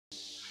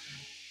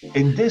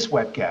In this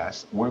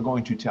webcast, we're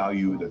going to tell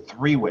you the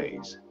 3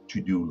 ways to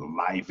do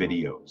live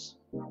videos.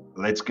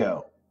 Let's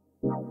go.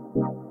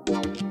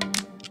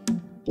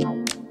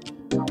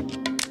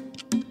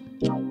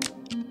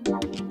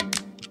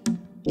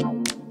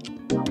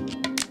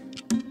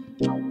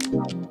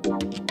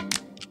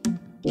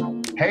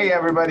 Hey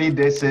everybody,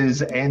 this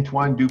is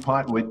Antoine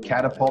Dupont with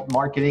Catapult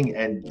Marketing,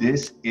 and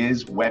this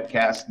is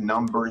webcast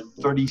number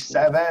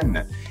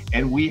 37.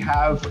 And we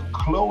have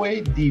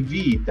Chloe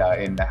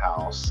DiVita in the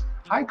house.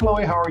 Hi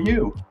Chloe, how are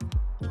you?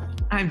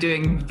 I'm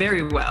doing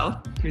very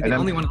well. You're the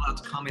only one allowed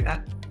to call me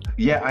that.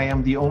 Yeah, I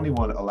am the only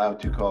one allowed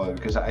to call it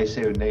because I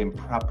say her name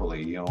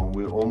properly, you know,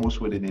 we're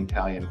almost with an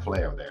Italian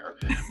flair there.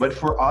 But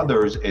for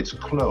others, it's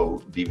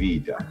Chloe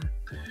DiVita.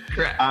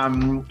 Correct.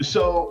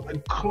 So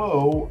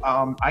Chloe,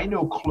 I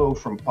know Chloe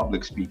from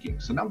public speaking.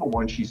 So number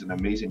one, she's an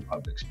amazing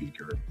public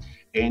speaker,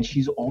 and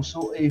she's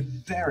also a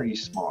very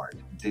smart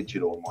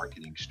digital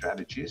marketing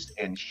strategist.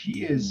 And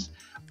she is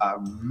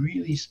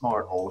really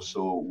smart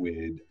also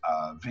with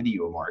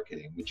video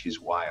marketing, which is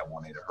why I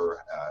wanted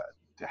her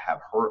to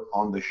have her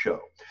on the show.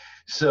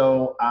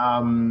 So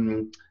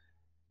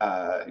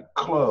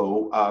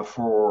Chloe,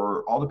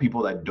 for all the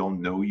people that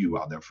don't know you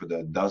out there, for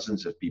the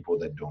dozens of people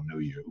that don't know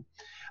you,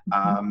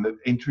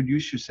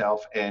 introduce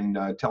yourself and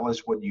tell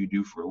us what you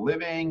do for a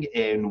living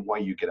and why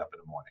you get up in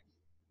the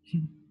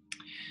morning.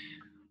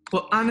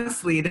 Well,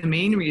 honestly, the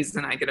main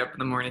reason I get up in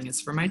the morning is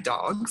for my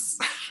dogs.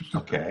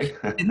 Okay.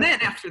 And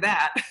then after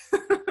that,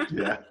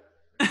 yeah.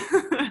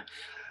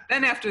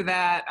 Then after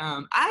that,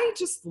 I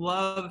just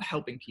love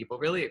helping people.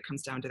 Really, it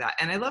comes down to that.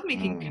 And I love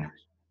making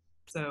connections.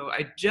 So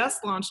I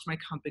just launched my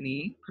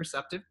company,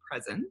 Perceptive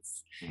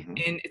Presence,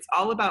 and it's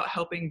all about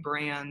helping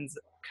brands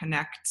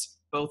connect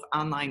both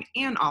online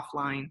and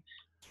offline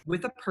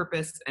with a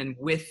purpose and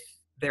with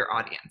their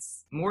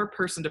audience, more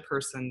person to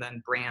person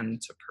than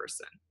brand to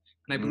person.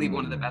 And I believe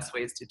one of the best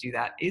ways to do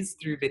that is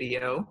through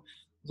video,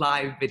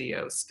 live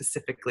video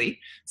specifically.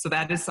 So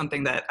that is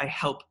something that I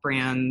help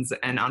brands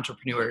and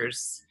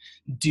entrepreneurs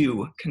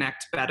do,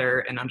 connect better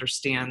and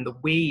understand the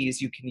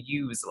ways you can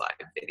use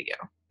live video.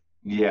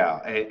 Yeah,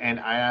 and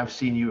I have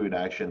seen you in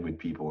action with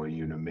people.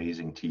 You're an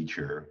amazing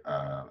teacher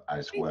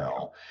as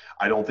well.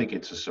 I don't think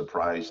it's a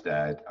surprise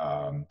that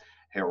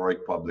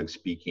Heroic Public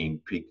Speaking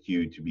picked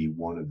you to be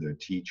one of the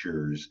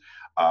teachers,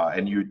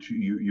 and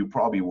you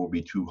probably will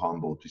be too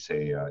humble to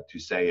say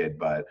it,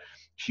 but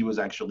she was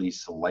actually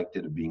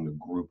selected as being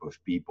a group of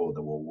people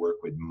that will work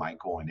with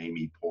Michael and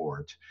Amy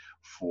Port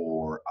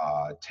for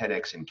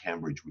TEDx in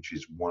Cambridge, which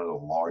is one of the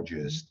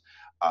largest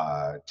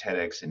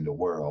TEDx in the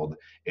world,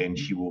 and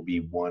she will be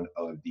one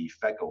of the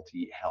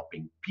faculty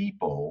helping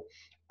people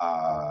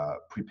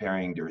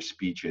preparing their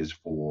speeches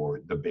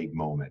for the big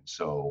moment.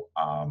 So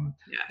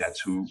that's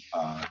who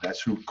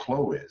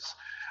Chloe is.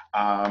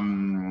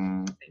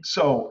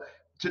 So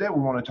today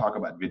we want to talk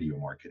about video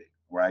marketing,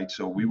 right?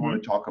 So we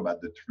want to talk about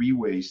the 3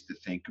 ways to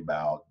think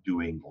about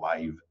doing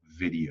live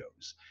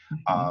videos.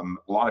 A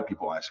lot of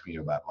people ask me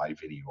about live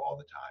video all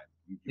the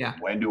time. Yeah.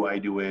 When do I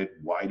do it?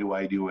 Why do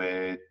I do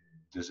it?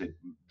 Does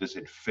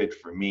it fit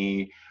for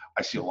me?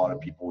 I see a lot of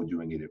people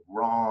doing it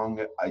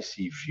wrong. I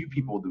see few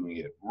people doing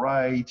it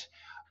right.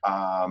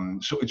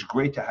 So it's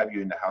great to have you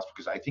in the house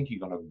because I think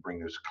you're going to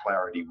bring us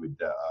clarity with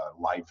the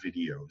live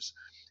videos.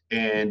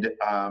 And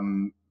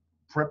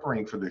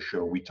preparing for the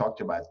show, we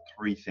talked about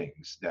 3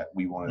 things that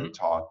we wanted to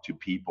talk to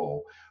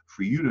people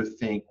for you to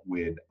think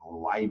with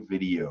live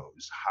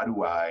videos. How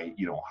do I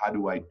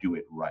do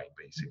it right,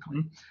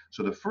 basically?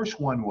 So the first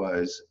one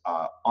was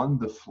on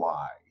the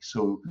fly.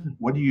 So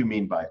what do you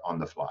mean by on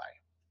the fly?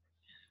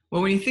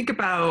 Well, when you think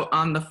about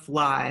on the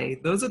fly,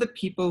 those are the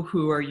people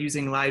who are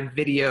using live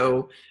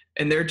video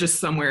and they're just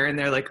somewhere and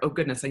they're like, oh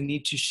goodness, I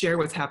need to share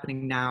what's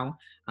happening now.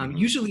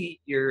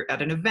 Usually you're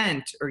at an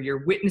event or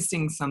you're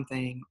witnessing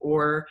something,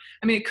 or,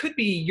 I mean, it could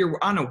be you're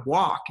on a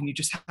walk and you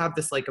just have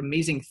this like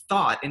amazing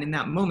thought. And in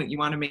that moment, you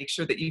want to make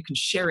sure that you can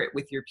share it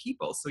with your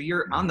people. So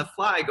you're on the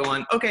fly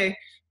going, okay,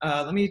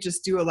 let me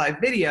just do a live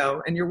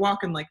video. And you're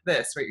walking like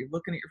this, right? You're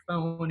looking at your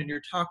phone and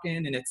you're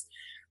talking, and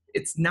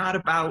it's not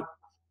about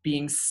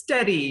being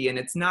steady, and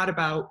it's not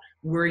about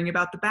worrying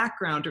about the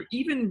background or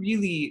even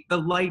really the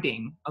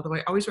lighting. Although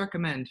I always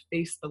recommend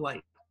face the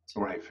light.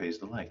 Right, face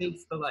the light.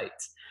 Face the light.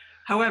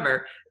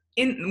 However,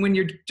 when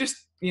you're just,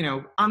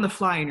 on the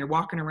fly and you're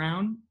walking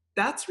around,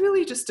 that's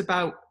really just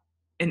about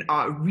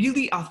a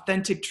really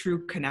authentic,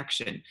 true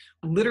connection.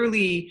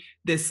 Literally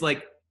this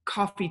like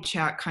coffee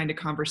chat kind of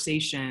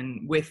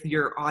conversation with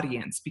your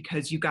audience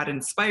because you got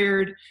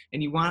inspired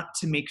and you want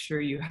to make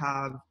sure you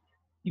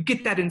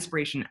get that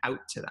inspiration out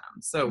to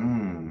them. So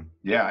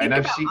yeah, think and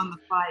I've about seen on the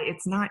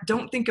fly.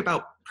 Don't think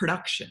about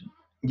production.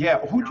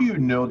 Yeah, who do you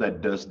know that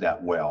does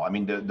that well? I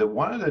mean, the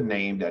one of the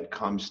name that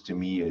comes to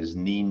me is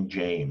Neen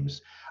James.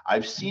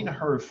 I've seen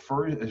her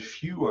for a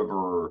few of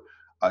her,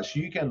 so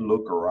you can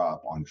look her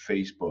up on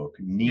Facebook,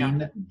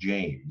 Neen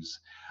James.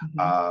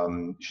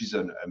 She's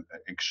an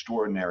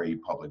extraordinary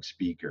public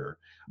speaker,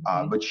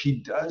 but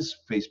she does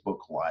Facebook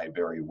Live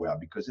very well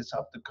because it's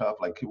off the cuff.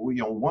 Like,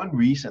 one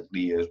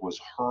recently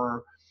was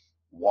her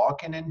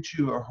walking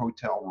into a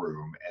hotel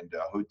room, and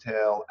the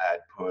hotel had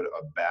put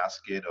a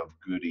basket of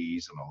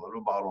goodies and a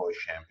little bottle of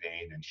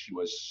champagne, and she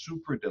was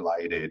super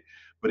delighted.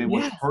 But it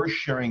was Yes. her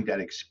sharing that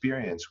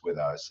experience with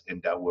us,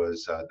 and that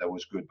was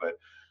good. But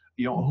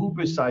who Mhm.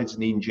 besides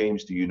Neen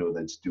James do you know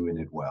that's doing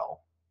it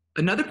well?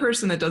 Another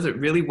person that does it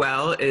really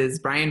well is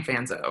Brian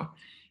Fanzo.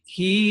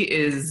 He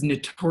is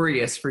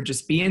notorious for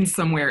just being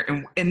somewhere,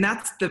 and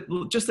that's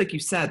the, just like you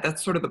said,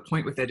 that's sort of the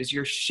point with it, is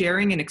you're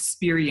sharing an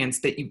experience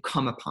that you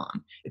come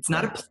upon. It's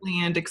not a Right.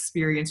 planned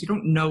experience. You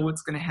don't know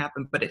what's going to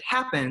happen, but it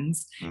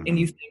happens, and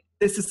you Hmm. think,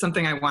 this is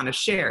something I want to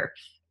share.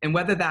 And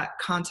whether that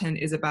content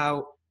is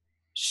about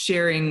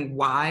sharing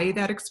why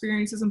that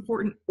experience is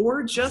important,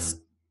 or Hmm.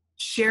 just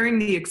sharing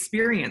the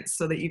experience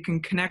so that you can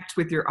connect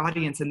with your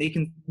audience and they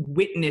can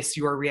witness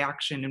your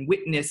reaction and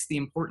witness the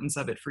importance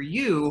of it for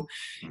you,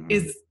 Hmm.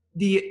 is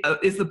the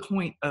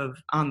point of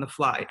On the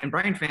Fly. And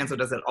Brian Fanzo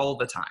does it all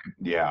the time.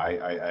 Yeah,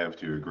 I have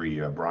to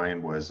agree.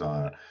 Brian was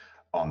on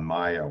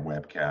my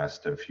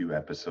webcast a few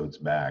episodes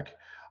back,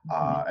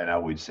 Mhm. and I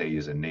would say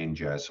he's a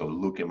ninja. So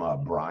look him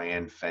up,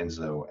 Brian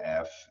Fenzo,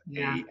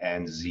 Yeah.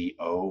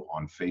 Fanzo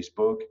on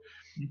Facebook.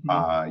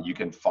 Hmm. You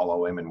can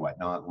follow him and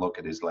whatnot. Look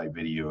at his live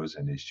videos,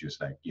 and it's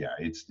just like, yeah,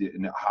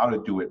 how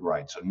to do it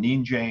right. So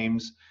Neen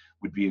James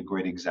would be a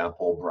great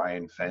example.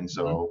 Brian Hmm.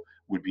 Fenzo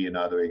would be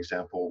another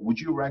example. Would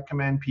you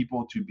recommend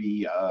people to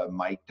be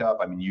mic'd up?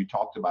 I mean, you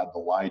talked about the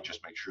light.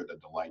 Just make sure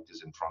that the light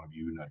is in front of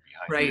you, not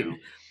behind Right. you.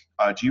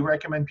 Do you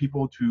recommend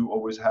people to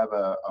always have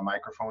a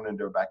microphone in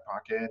their back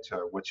pocket?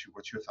 What's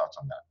your thoughts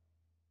on that?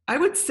 I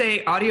would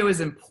say audio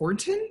is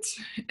important,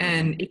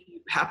 and Hmm. if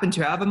you happen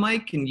to have a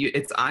mic and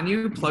it's on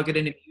you, plug it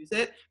in and use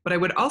it. But I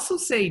would also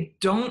say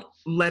don't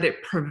let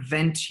it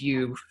prevent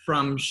you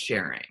from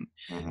sharing,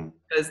 Hmm.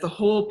 because the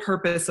whole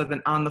purpose of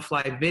an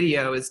on-the-fly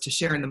video is to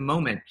share in the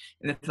moment.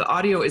 And if the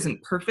audio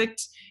isn't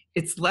perfect,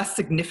 it's less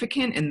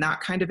significant in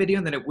that kind of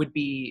video than it would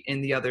be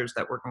in the others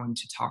that we're going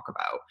to talk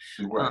about.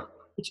 Right.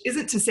 Which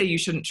isn't to say you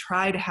shouldn't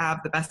try to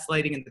have the best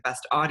lighting and the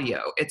best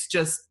audio. It's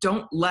just,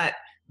 don't let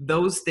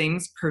those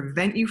things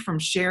prevent you from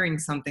sharing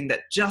something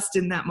that just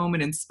in that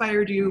moment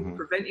inspired you, Hmm.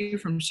 prevent you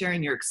from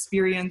sharing your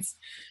experience.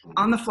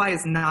 On Hmm. the Fly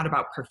is not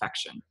about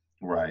perfection.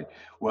 Right.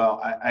 Well,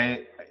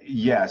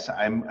 yes,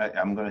 I'm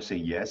going to say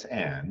yes,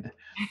 and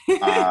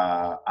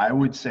I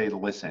would say,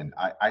 listen,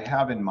 I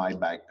have in my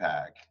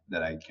backpack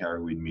that I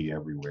carry with me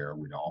everywhere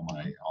with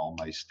Mhm. all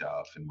my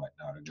stuff and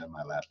whatnot. I got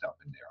my laptop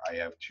in there.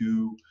 I have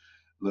two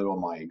little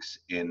mics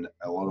in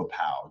a little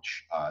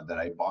pouch that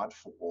I bought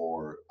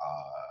for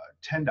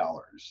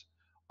 $10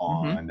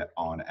 Mhm.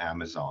 on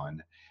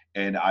Amazon,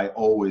 and I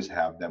always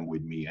have them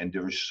with me. And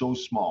they're so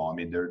small. I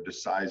mean, they're the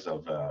size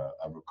of a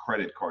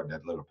credit card.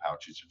 That little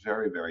pouch. It's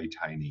very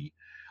tiny.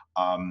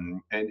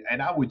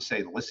 And I would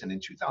say, listen,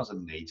 in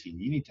 2018,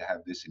 you need to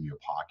have this in your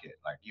pocket.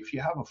 Like if you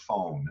have a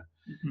phone,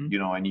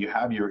 Mhm. and you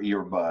have your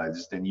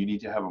earbuds, then you need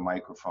to have a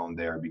microphone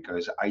there,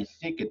 because I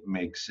think it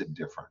makes a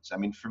difference. I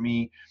mean, for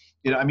me,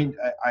 I mean,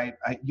 I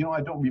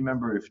don't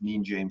remember if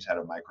Neen James had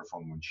a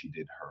microphone when she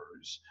did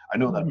hers. I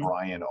know that Mhm.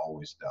 Brian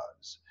always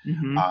does.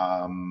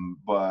 Mhm.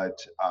 But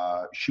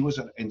she was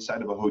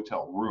inside of a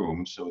hotel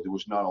room, so there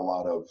was not a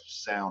lot of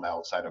sound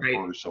outside of Right.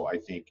 her. So I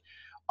think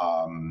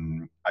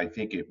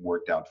it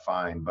worked out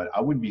fine, but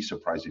I wouldn't be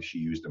surprised if she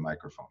used the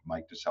microphone,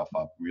 mic'd herself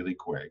up really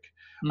quick.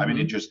 I mean,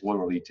 it Mhm. just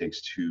literally takes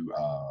 2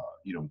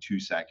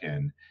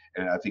 seconds,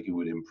 and I think it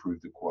would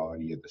improve the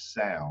quality of the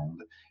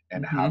sound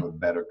and have Mhm. a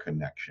better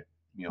connection.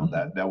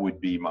 Mhm. That would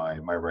be my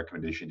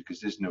recommendation, because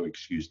there's no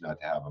excuse not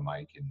to have a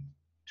mic in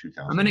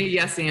I'm gonna 2018.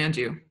 yes and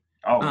you.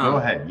 Oh, go Um,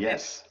 ahead.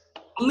 Yes.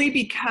 Only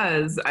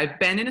because I've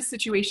been in a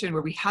situation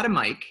where we had a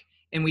mic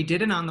and we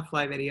did an on the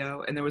fly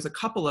video, and there was a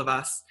couple of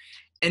us.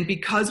 And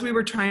because we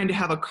were trying to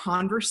have a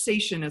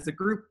conversation as a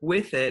group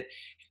with it,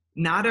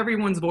 not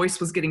everyone's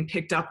voice was getting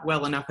picked up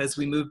well enough as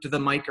we moved the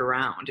mic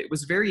around. It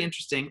was very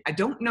interesting. I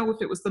don't know if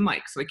it was the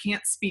mic, so I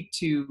can't speak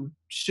to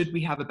should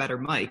we have a better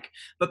mic.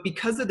 But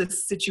because of the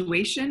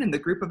situation and the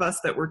group of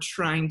us that were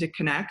trying to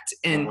connect,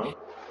 and Uh-huh.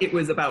 it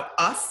was about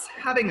us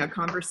having a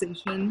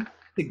conversation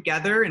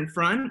together in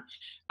front,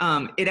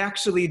 it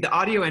actually, the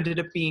audio ended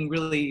up being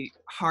really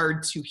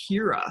hard to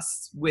hear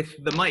us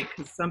with the mic,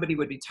 because somebody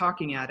would be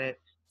talking at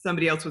it,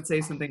 somebody else would say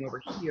something over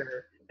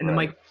here, and the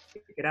mic Right.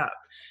 would pick it up.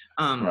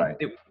 Right.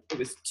 It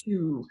was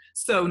too,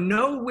 so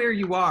know where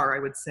you are, I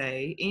would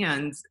say.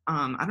 And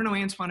I don't know,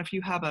 Antoine, if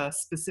you have a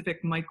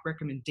specific mic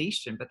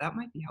recommendation, but that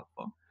might be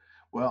helpful.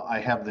 Well, I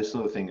have this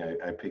little thing.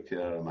 I picked it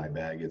out of my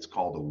bag. It's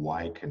called a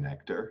Y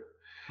connector.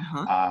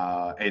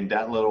 Uh-huh. And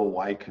that little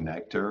Y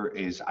connector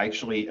is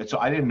actually, so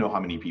I didn't know how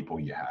many people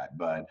you had,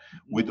 but Mhm.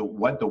 with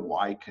what the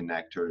Y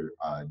connector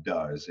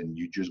does, and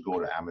you just go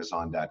to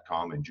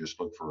Amazon.com and just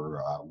look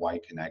for Y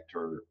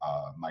connector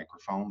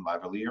microphone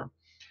lavalier,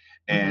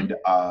 and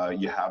Mhm.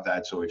 you have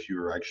that. So if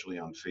you're actually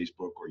on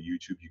Facebook or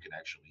YouTube, you can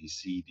actually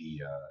see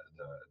the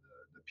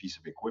piece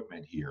of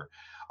equipment here.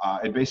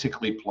 It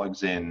basically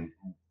plugs in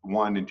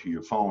one into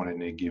your phone,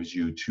 and it gives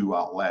you two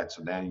outlets.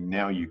 So then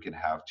now you can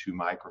have two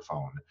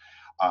microphones.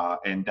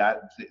 And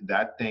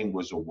that thing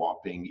was a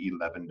whopping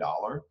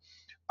 $11.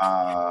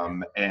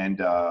 And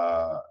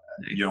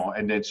you Nice. know,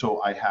 and then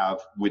so I have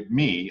with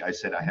me, I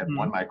said I had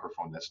one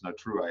microphone. That's not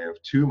true. I have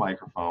two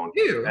microphones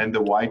Ew. and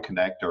the Y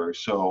connector.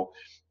 So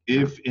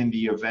Yeah. if in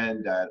the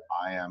event that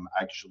I am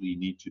actually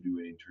need to do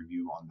an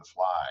interview on the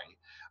fly,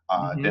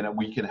 then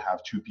we can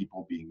have two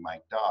people being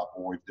mic'd up.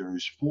 Or if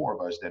there's four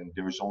of us, then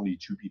there's only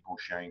two people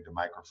sharing the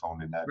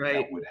microphone, and that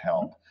Right. would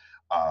help.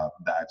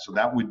 That so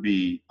that would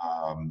be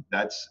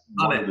that's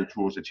Love one it. of the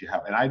tools that you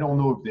have. And I don't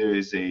know if there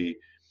is a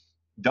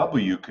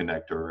W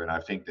connector, and I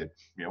think that,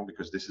 you know,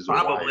 because this is a Y,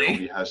 it only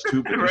Probably. has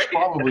two, but there's Right.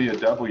 probably a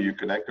W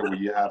connector where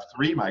you have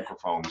three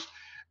microphones,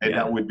 and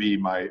Yeah. that would be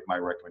my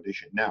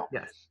recommendation. Now,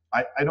 Yes.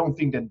 I don't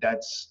think that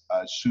that's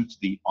suits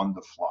the on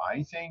the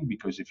fly thing,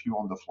 because if you're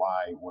on the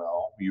fly,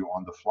 well, you're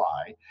on the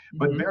fly.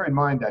 But bear in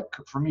mind that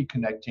for me,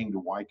 connecting the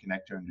Y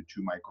connector and the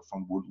two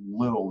microphone would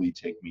literally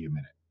take me a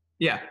minute.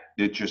 Yeah.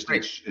 It just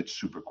Right. it's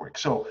super quick.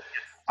 So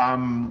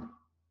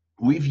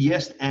we've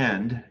yes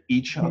and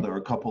each other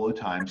a couple of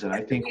times, and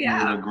I think we're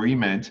in Yeah.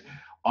 agreement.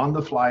 On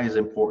the fly is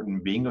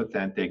important. Being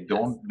authentic.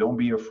 Don't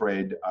be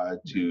afraid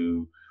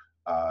to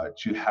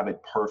have it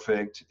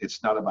perfect.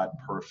 It's not about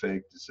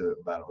perfect. It's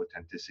about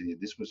authenticity.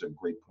 This was a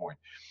great point.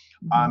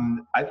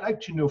 I'd like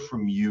to know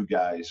from you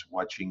guys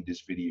watching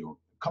this video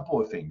a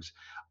couple of things.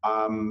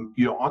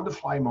 You know, on the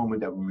fly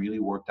moment that really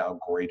worked out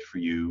great for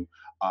you,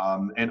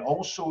 and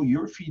also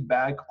your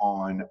feedback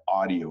on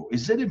audio.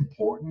 Is it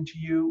important to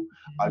you?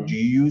 Do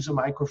you use a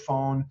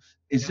microphone?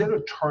 Is Yeah. it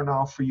a turn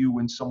off for you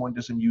when someone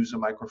doesn't use a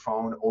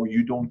microphone, or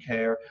you don't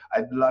care?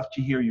 I'd love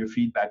to hear your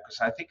feedback,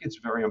 because I think it's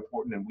very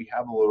important, and we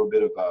have a little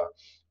bit of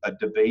a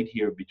debate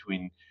here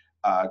between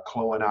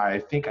Chloe and I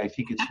think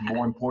it's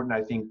more important.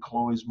 I think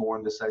Chloe is more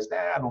on the side.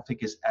 I don't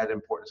think it's as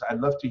important. So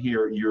I'd love to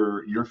hear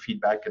your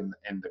feedback in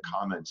the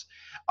comments.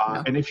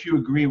 No. And if you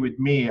agree with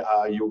me,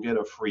 you'll get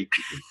a free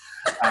cookie.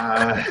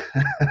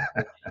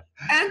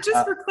 And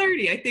just for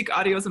clarity, I think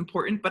audio is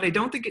important, but I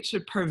don't think it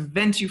should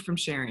prevent you from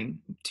sharing.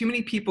 Too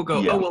many people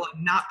go, Yeah. oh, well,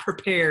 I'm not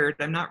prepared.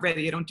 I'm not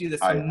ready. I don't do this.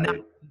 So I'm not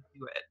going to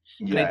do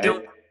it. And I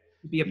don't want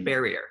it to be a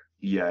barrier.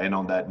 Yeah, and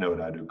on that note,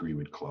 I'd agree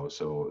with Chloe.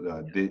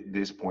 So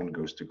this point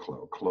goes to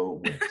Chloe. Chloe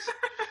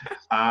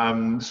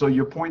wins. So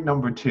your point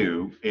number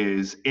 2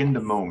 is in the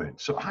moment.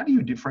 So how do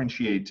you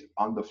differentiate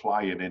on the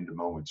fly and in the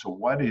moment? So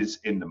what is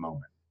in the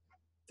moment?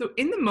 So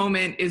in the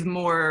moment is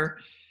more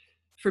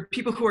for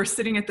people who are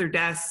sitting at their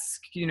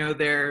desk, you know,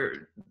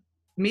 they're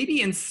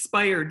maybe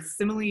inspired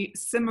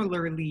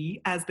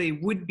similarly as they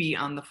would be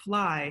on the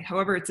fly.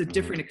 However, it's a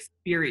different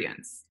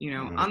experience. You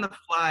know, on the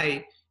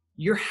fly,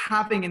 you're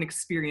having an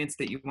experience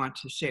that you want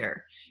to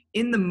share.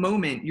 In the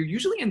moment, you're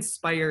usually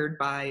inspired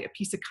by a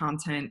piece of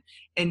content,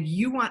 and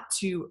you want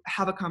to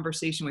have a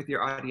conversation with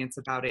your audience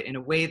about it in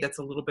a way that's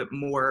a little bit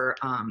more,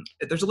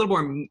 there's a little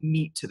more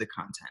meat to the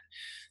content.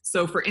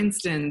 So for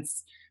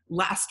instance,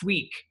 last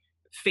week,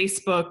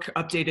 Facebook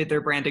updated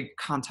their branded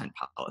content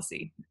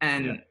policy.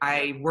 And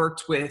I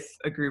worked with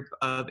a group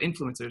of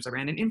influencers. I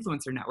ran an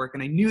influencer network,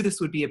 and I knew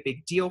this would be a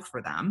big deal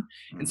for them.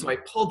 And so I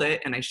pulled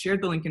it and I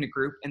shared the link in a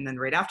group. And then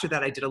right after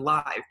that, I did a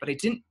live, but I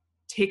didn't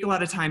take a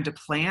lot of time to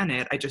plan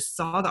it. I just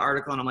saw the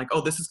article and I'm like, oh,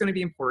 this is going to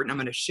be important. I'm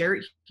going to share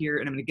it here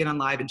and I'm going to get on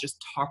live and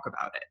just talk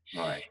about it.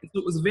 Right. So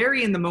it was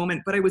very in the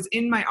moment, but I was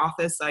in my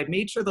office. I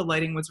made sure the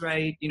lighting was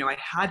right. You know, I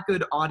had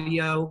good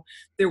audio.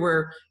 It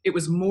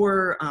was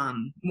more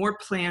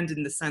planned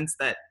in the sense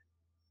that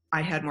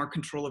I had more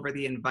control over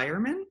the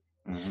environment,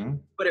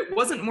 but it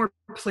wasn't more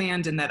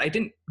planned in that I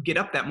didn't get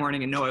up that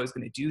morning and know I was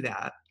going to do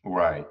that.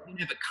 Right. I didn't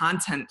have a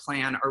content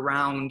plan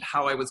around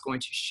how I was going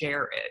to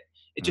share it.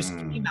 It just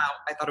came out.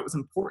 I thought it was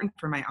important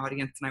for my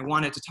audience, and I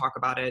wanted to talk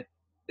about it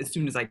as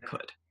soon as I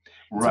could.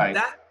 Right.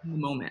 So that's the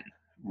moment.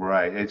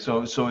 Right. And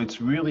so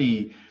it's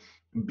really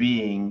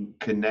being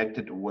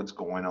connected to what's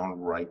going on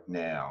right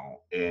now.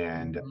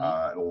 And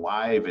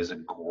live is a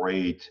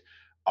great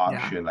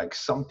option. Like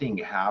something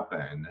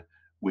happened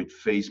with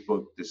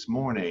Facebook this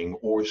morning,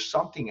 or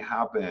something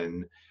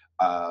happened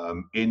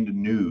in the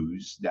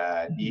news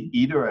that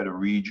either at a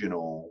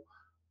regional,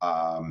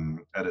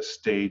 at a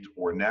state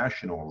or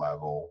national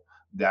level,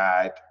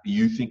 that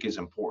you think is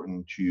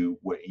important to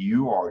what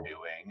you are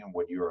doing and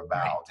what you're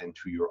about, and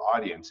to your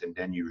audience, and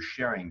then you're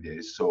sharing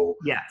this. So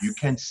you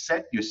can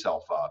set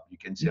yourself up. You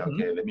can say,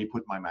 okay, let me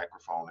put my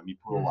microphone, let me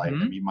put a light,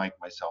 let me mic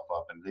myself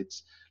up, and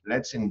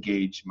let's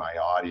engage my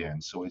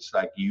audience. So it's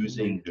like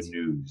using the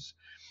news.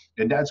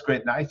 And that's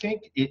great. And I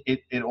think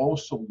it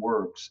also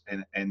works.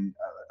 And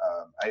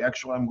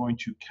I'm going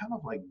to kind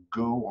of like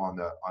go on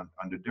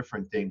the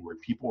different thing where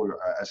people are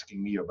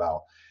asking me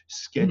about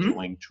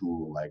scheduling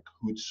tool like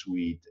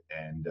Hootsuite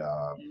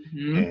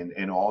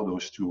and all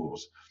those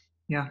tools.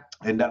 Yeah.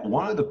 And that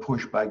one of the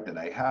pushback that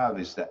I have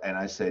is that, and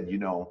I said, you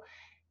know,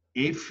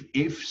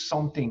 if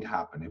something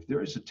happened, if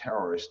there is a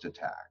terrorist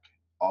attack,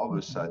 all of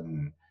a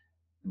sudden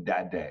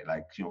that day,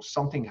 like, you know,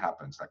 something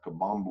happens, like a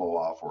bomb blow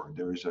off, or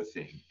there's a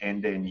thing,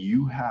 and then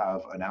you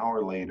have an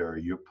hour later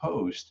your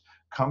post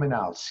coming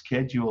out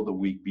scheduled a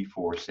week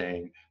before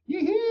saying,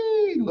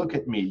 yee, you look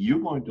at me, you're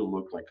going to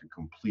look like a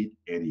complete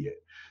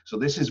idiot. So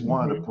this is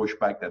one of the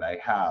pushback that I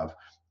have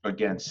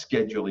against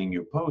scheduling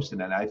your post. And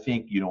then I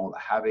think,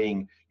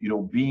 having,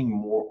 being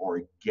more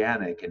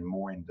organic and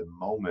more in the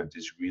moment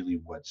is really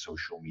what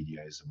social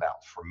media is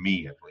about, for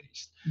me at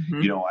least.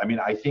 I mean,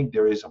 I think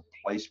there is a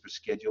place for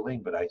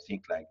scheduling, but I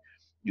think like,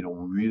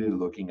 really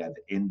looking at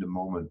in the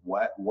moment,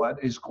 what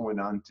is going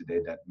on today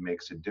that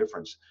makes a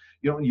difference.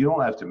 You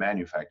don't have to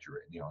manufacture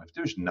it. If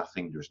there's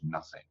nothing, there's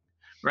nothing.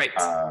 Right.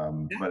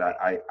 But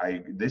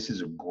I this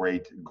is a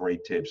great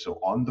tip. So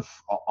on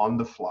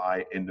the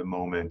fly, in the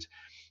moment,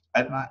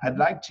 I'd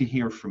like to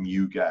hear from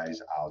you guys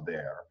out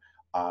there.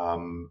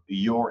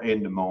 Your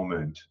in the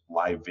moment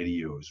live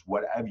videos.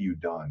 What have you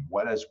done?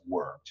 What has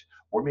worked?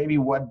 Or maybe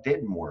what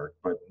didn't work,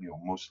 but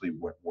mostly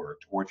what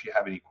worked. Or if you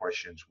have any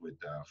questions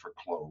for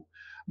Chloe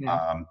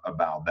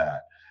about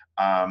that.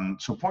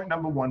 So point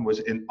number one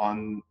was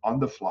on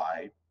the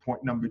fly.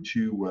 Point number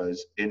two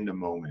was in the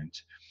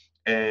moment.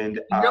 And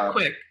real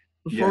quick,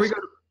 before we go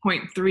to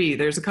point three,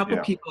 there's a couple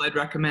people I'd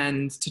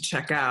recommend to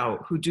check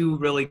out who do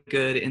really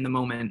good in the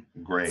moment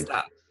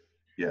stuff.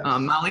 Yes.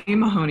 Molly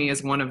Mahoney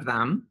is one of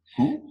them.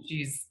 Who?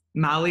 She's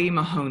Molly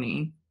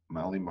Mahoney.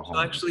 Molly Mahoney.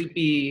 She'll actually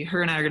be,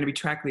 her and I are going to be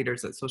track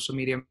leaders at Social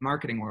Media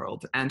Marketing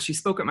World. And she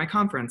spoke at my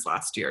conference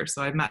last year.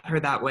 So I met her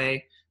that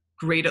way.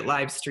 Great at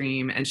live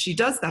stream. And she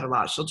does that a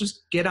lot. She'll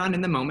just get on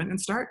in the moment and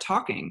start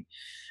talking.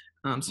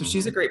 So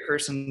she's a great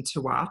person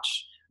to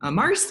watch.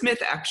 Mari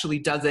Smith actually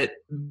does it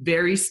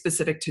very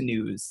specific to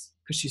news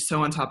because she's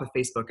so on top of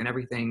Facebook and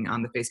everything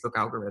on the Facebook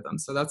algorithm.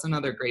 So that's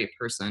another great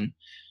person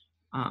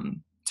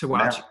to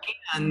watch.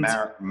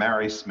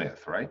 Mari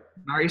Smith, right?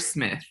 Mari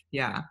Smith,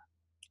 yeah.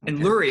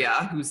 And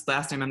Luria, whose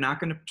last name I'm not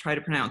going to try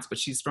to pronounce, but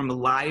she's from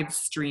Live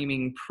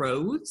Streaming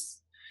Pros.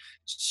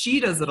 She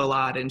does it a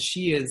lot, and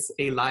she is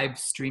a live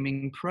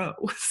streaming pro.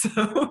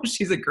 So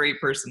she's a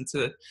great person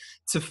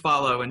to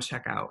follow and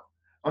check out.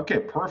 Okay,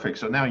 perfect.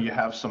 So now you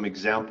have some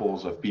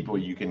examples of people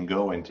you can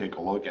go and take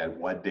a look at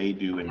what they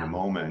do in the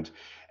moment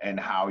and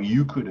how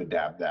you could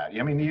adapt that.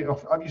 I mean,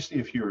 obviously,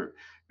 if you're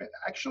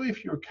a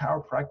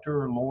chiropractor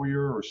or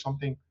lawyer or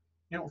something,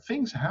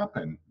 things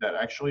happen that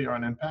actually are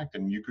an impact,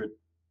 and you could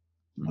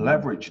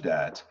leverage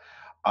that.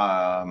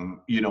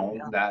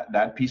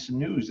 That piece of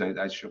news that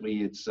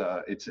actually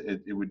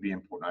it would be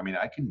important. I mean,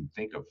 I can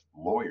think of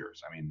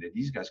lawyers. I mean,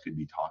 these guys could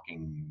be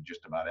talking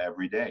just about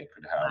every day,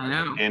 could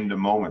have in the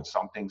moment,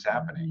 something's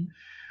happening.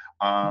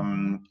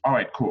 All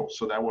right, cool.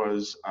 So that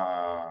was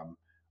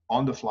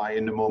on the fly,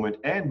 in the moment.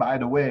 And by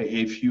the way,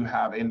 if you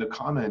have in the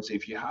comments,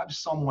 if you have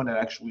someone that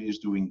actually is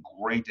doing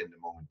great in the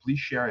moment, please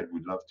share it.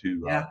 We'd love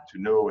to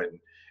know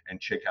and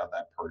check out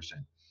that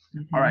person.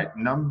 All right,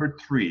 number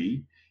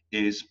 3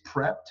 is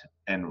prepped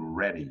and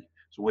ready.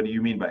 So what do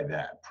you mean by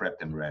that,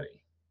 prepped and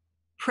ready?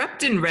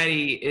 Prepped and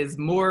ready is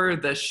more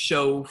the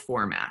show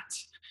format.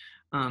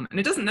 And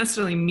it doesn't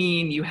necessarily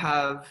mean you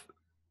have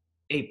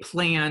a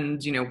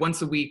planned,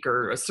 once a week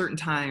or a certain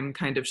time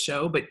kind of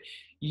show, but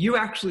you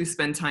actually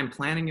spend time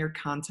planning your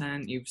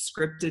content. You've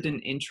scripted an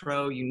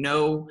intro,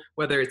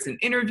 whether it's an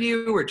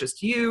interview or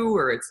just you,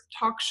 or it's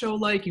talk show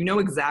like,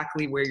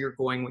 exactly where you're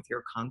going with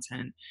your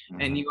content.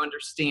 And you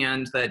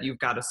understand that you've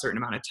got a certain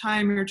amount of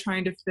time you're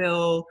trying to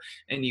fill,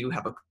 and you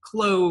have a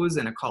close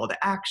and a call to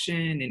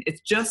action, and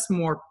it's just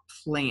more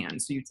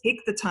planned. So you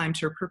take the time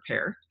to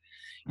prepare.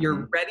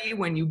 You're ready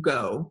when you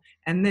go,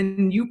 and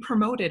then you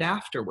promote it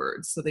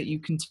afterwards so that you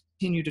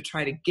continue to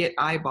try to get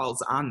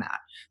eyeballs on that.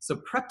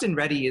 So prepped and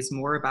ready is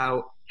more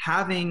about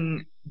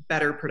having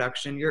better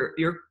production. Your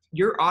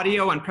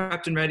audio on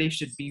prepped and ready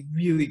should be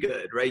really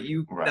good, right?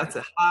 That's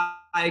a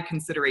high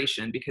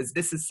consideration, because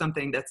this is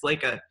something that's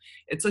like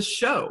it's a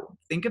show.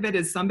 Think of it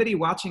as somebody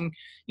watching,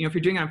 if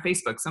you're doing it on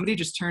Facebook, somebody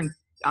just turned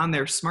on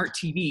their smart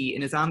TV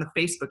and is on the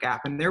Facebook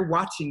app, and they're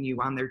watching you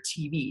on their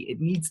TV.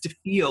 It needs to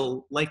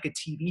feel like a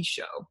TV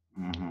show.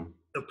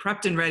 So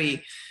prepped and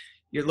ready,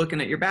 you're looking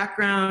at your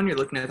background, you're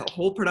looking at the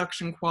whole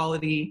production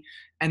quality,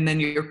 and then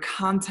your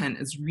content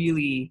is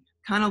really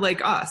kind of like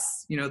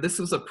us. This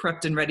was a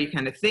prepped and ready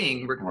kind of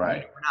thing. We're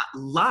not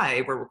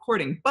live, we're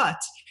recording,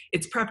 but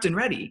it's prepped and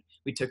ready.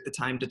 We took the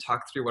time to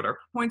talk through what our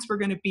points were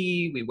going to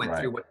be. We went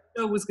through what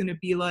the show was going to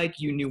be like.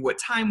 You knew what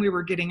time we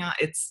were getting on.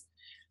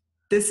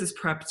 This is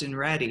prepped and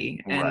ready.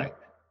 And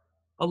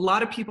a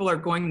lot of people are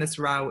going this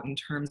route in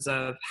terms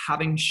of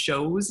having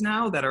shows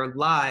now that are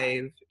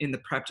live in the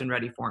prepped and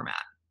ready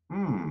format.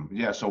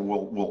 Yeah, so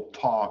we'll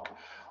talk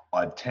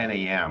at 10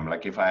 a.m.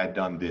 Like if I had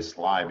done this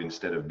live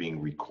instead of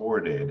being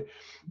recorded,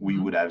 we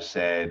would have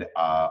said,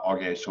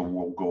 okay, so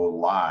we'll go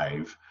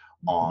live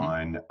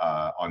on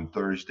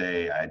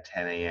Thursday at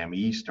 10 a.m.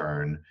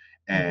 Eastern,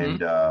 and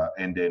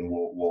then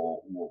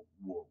we'll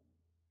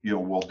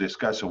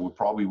discuss. So we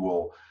probably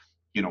will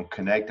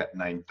connect at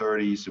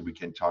 9:30 so we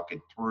can talk it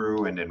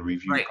through and then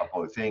review a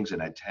couple of things.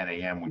 And at 10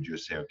 a.m. we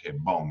just say, okay,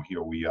 boom,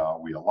 here we are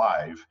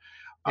live.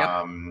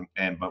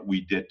 But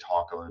we did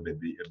talk a little bit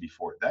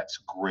before. That's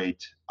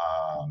great.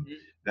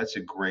 That's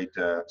a great.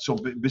 So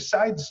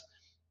besides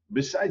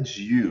besides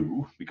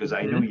you, because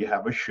I know you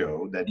have a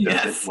show that does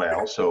it Yes.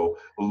 well, so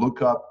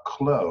look up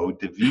Chloe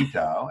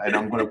DiVita, and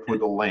I'm going to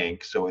put a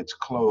link. So it's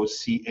Chloe,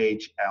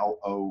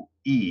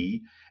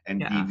 Chloe,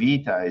 and Yeah,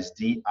 DiVita is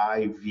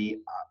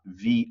Divita.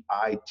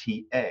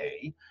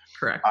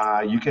 correct.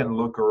 You can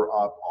look her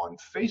up on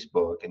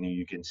Facebook, and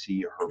you can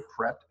see her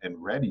Prep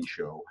and Ready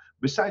show.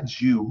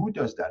 Besides you, who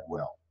does that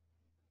well?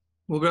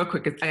 Well, real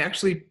quick, I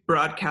actually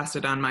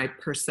broadcasted on my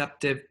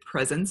Perceptive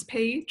Presence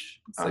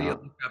page. So you'll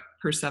look up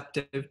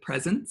Perceptive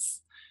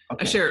Presence.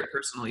 Okay. I share it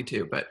personally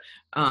too, but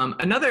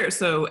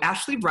so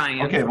Ashley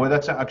Ryan. Okay, well,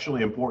 that's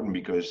actually important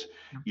because,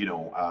 you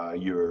know,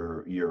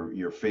 your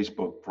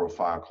Facebook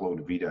profile, Chloe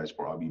DiVita, is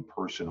probably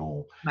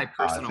personal, My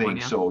personal thing. one,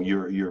 yeah. So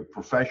your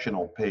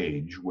professional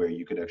page where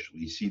you could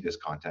actually see this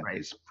content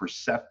is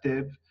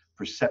Perceptive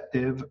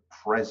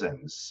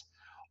Presence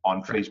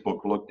on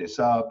Facebook. Look this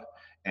up.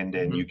 And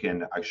then you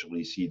can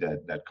actually see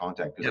that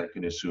contact, because I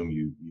can assume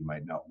you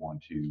might not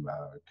want to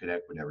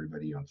connect with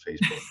everybody on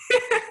Facebook.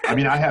 I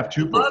mean, I have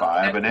two profiles.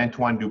 I have an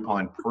Antoine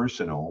Dupont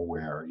personal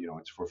where, you know,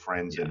 it's for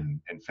friends and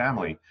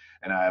family.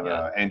 And I have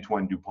an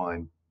Antoine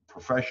Dupont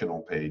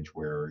professional page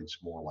where it's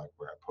more like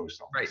where I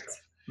post all this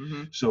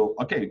stuff. So,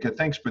 okay, good.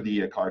 Thanks for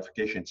the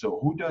clarification. So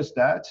who does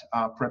that?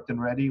 Prepped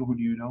and Ready? Who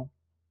do you know?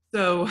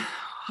 So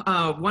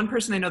one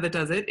person I know that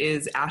does it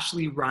is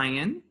Ashley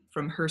Ryan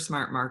from Her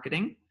Smart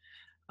Marketing.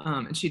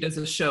 And she does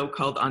a show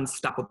called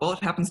Unstoppable.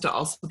 It happens to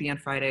also be on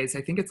Fridays.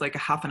 I think it's like a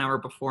half an hour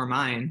before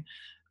mine.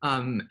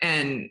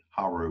 And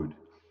how rude.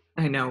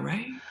 I know,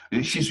 right?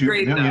 She's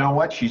great. You know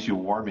what? She's your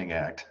warming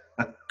act.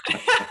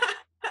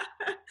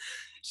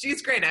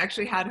 She's great. I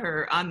actually had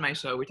her on my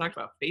show. We talked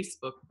about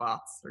Facebook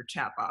bots or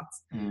chat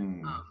bots.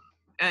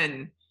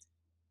 And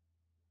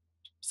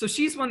so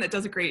she's one that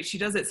does it great. She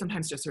does it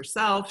sometimes just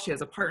herself. She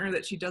has a partner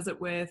that she does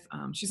it with.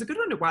 She's a good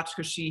one to watch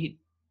because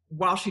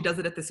while she does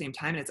it at the same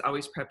time, and it's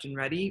always prepped and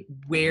ready,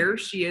 where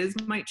she is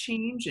might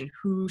change and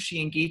who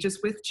she engages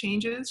with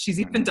changes. She's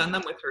even done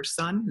them with her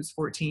son, who's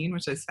 14,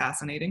 which is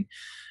fascinating.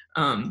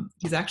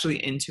 He's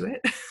actually into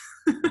it.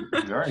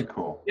 Very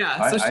cool.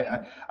 Yeah.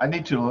 So I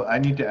need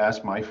to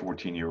ask my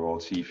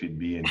 14-year-old, see if he'd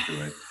be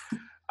into it.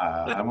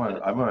 I'm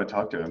gonna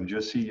talk to him,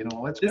 just see, you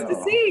know, let's just go.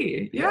 to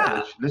see.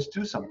 Yeah. Let's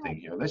do something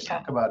here. Let's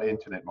talk about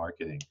internet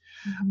marketing.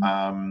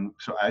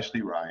 So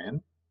Ashley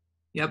Ryan.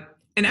 Yep.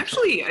 And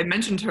actually, I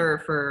mentioned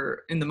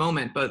her in the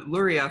moment, but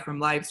Luria from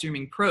Live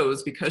Streaming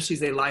Pros, because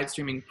she's a live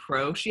streaming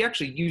pro, she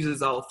actually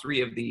uses all three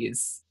of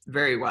these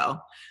very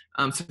well.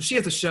 So she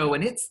has a show,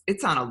 and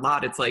it's on a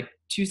lot. It's like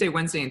Tuesday,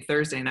 Wednesday, and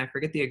Thursday, and I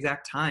forget the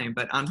exact time,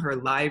 but on her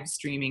Live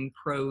Streaming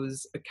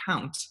Pros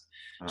account,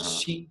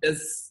 she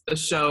does a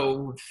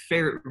show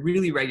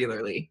really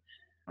regularly.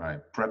 All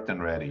right, prepped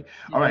and ready.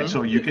 All right,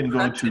 so you can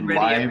go to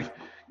live.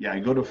 Yeah,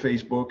 go to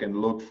Facebook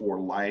and look for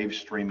Live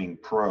Streaming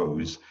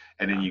Pros,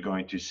 and then you're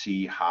going to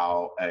see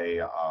how a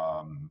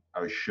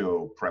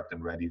show prepped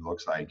and ready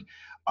looks like.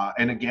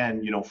 And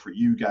again, you know, for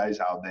you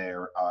guys out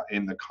there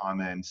in the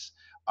comments,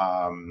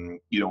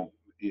 you know,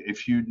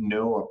 if you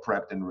know a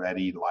prepped and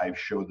ready live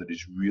show that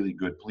is really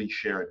good, please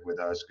share it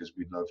with us, because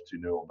we'd love to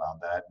know about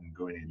that and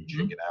go in and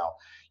check it out.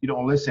 You know,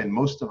 listen,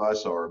 most of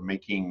us are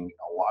making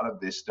a lot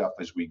of this stuff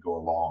as we go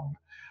along.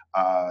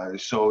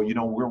 So, you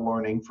know, we're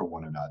learning from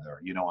one another.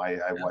 You know, I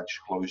watch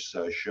Chloe's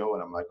show,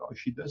 and I'm like, oh,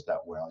 she does that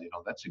well. You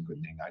know, that's a good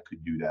thing. I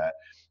could do that.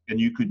 And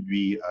you could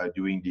be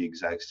doing the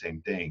exact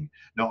same thing.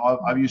 Now,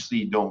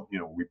 obviously, don't, you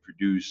know,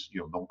 reproduce,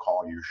 you know, don't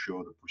call your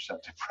show the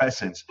Perceptive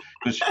Presence,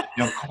 because,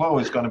 you know,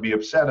 Chloe is going to be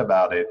upset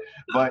about it.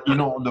 But, you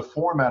know, the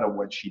format of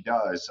what she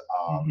does,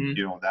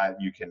 you know,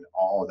 that you can,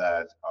 all of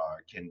that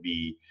can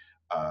be,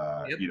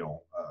 you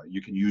know,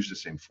 you can use the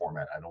same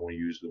format. I don't want to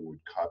use the word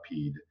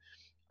copied.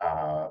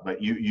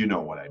 But you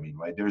know what I mean,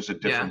 right? There's a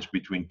difference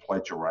between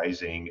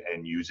plagiarizing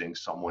and using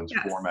someone's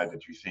format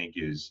that you think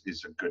is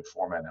a good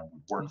format and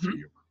would work for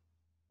you.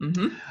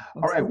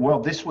 All right, well,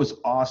 this was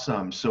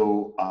awesome.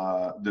 So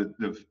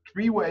the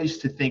 3 ways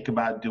to think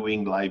about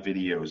doing live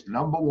videos.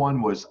 Number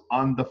 1 was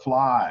on the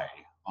fly.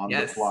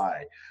 The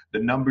fly. The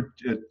number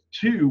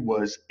 2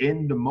 was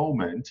in the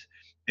moment.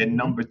 And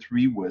number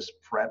 3 was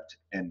prepped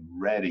and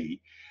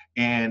ready.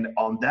 And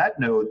on that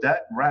note,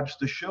 that wraps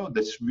the show.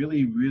 That's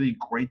really, really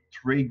great,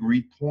 3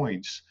 great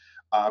points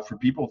for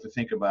people to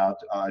think about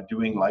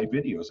doing live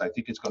videos. I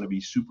think it's going to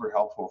be super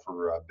helpful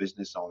for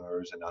business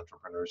owners and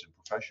entrepreneurs and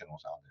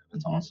professionals out there.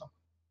 That's awesome.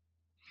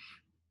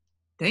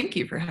 Thank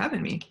you for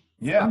having me.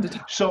 Yeah.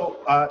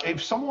 So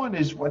if someone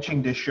is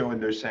watching this show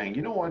and they're saying,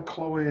 you know what,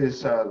 Chloe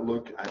is,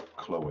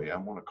 Chloe, I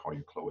want to call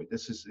you Chloe.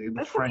 This is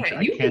the French.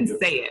 Okay. You can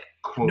say it.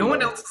 Chloe. No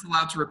one else is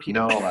allowed to repeat it.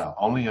 No,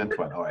 only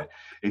Antoine. All right.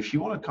 If you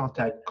want to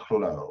contact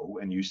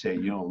Chloe and you say,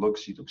 you know,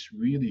 she looks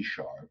really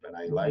sharp and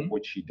I like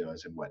what she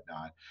does and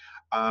whatnot,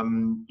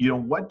 you know,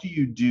 what do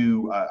you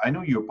do? I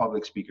know you're a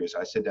public speaker, so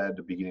I said that at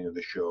the beginning of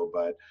the show,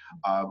 but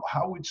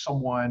how would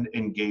someone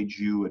engage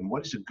you and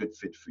what is a good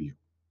fit for you?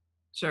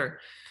 Sure.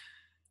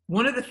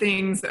 One of the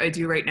things I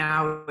do right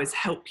now is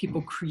help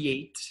people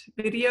create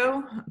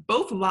video,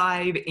 both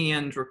live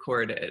and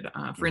recorded.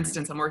 For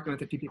instance, I'm working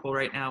with a few people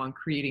right now on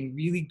creating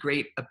really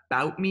great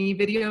about me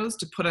videos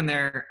to put on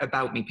their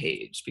about me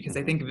page, because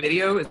I think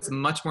video is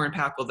much more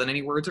impactful than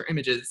any words or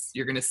images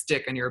you're going to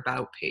stick on your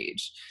about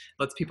page.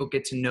 Lets people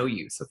get to know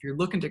you. So if you're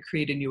looking to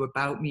create a new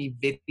about me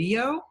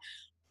video,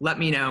 let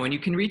me know. And you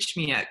can reach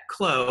me at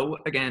Chloe,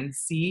 again,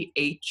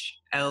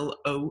 CHLOE,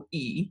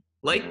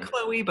 like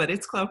Chloe, but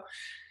it's Chloe,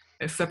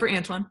 except for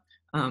Antoine.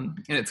 And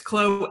it's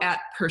Chloe at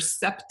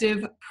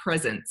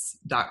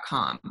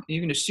perceptivepresence.com.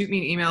 You can just shoot me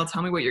an email,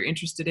 tell me what you're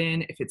interested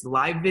in. If it's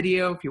live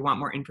video, if you want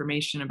more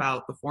information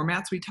about the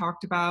formats we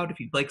talked about,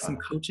 if you'd like some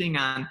coaching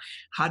on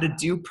how to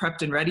do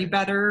prepped and ready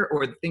better,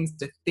 or the things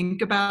to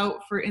think about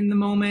for in the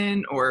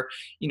moment, or,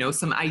 you know,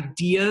 some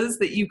ideas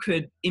that you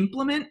could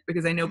implement,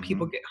 because I know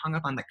people get hung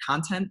up on the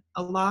content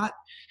a lot.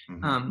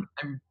 I'm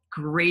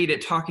great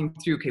at talking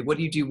through, okay, what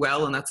do you do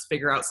well? And let's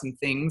figure out some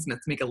things, and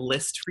let's make a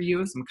list for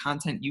you, some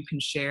content you can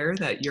share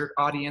that your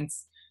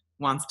audience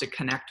wants to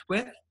connect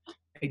with.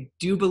 I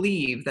do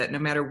believe that no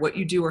matter what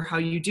you do or how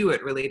you do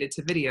it related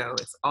to video,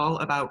 it's all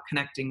about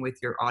connecting with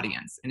your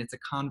audience, and it's a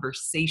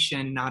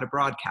conversation, not a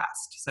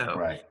broadcast. So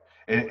right.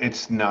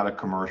 It's not a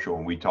commercial.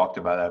 And we talked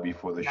about that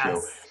before the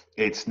show.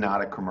 It's not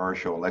a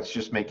commercial. Let's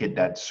just make it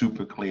that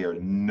super clear.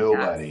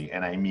 Nobody,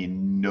 and I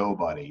mean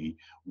nobody,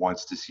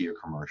 wants to see a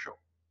commercial.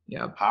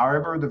 Yep.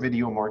 However, the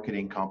video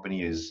marketing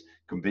company is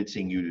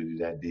convincing you to do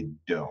that, they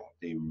don't.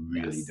 They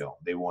really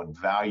don't. They want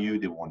value.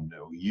 They want to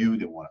know you.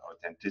 They want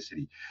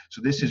authenticity.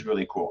 So this is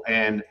really cool.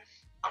 And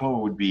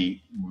Chloe would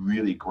be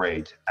really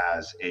great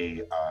as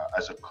a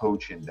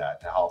coach in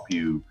that, to help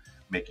you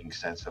making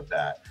sense of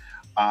that.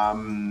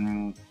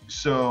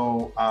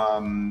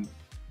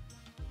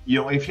 You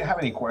know, if you have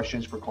any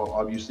questions for Chloe,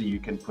 obviously you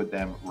can put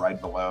them right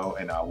below,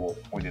 and I will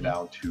point it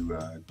out to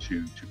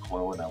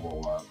Chloe, and I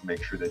will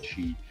make sure that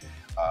she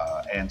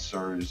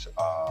answers,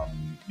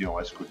 you know,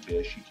 as quickly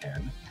as she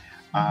can.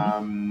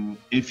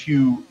 If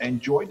you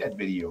enjoyed that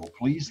video,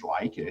 please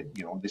like it.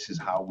 You know, this is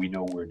how we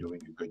know we're doing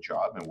a good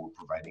job and we're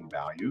providing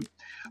value.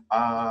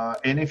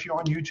 And if you're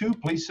on YouTube,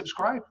 please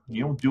subscribe.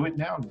 You know, do it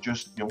now.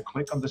 Just, you know,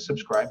 click on the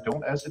subscribe.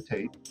 Don't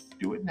hesitate.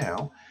 Do it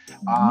now.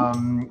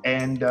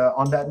 And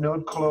on that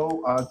note, Chloe,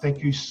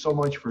 thank you so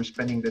much for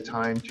spending the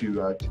time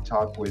to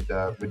talk with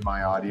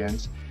my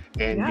audience.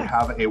 And you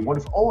have a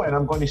wonderful, and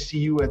I'm going to see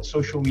you at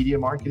Social Media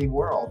Marketing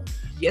World.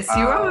 Yes,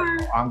 you are.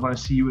 I'm going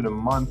to see you in a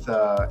month,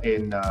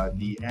 in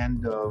the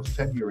end of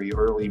February,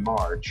 early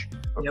March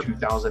of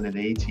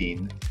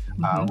 2018.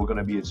 We're going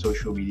to be at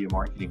Social Media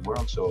Marketing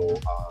World. So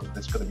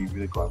that's going to be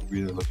really cool. I'm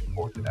really looking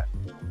forward to that.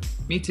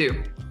 Me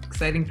too.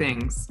 Exciting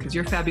things, because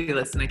you're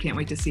fabulous, and I can't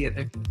wait to see it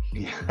there.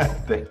 Yeah,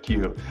 thank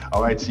you.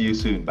 All right, see you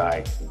soon.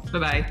 Bye.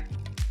 Bye-bye.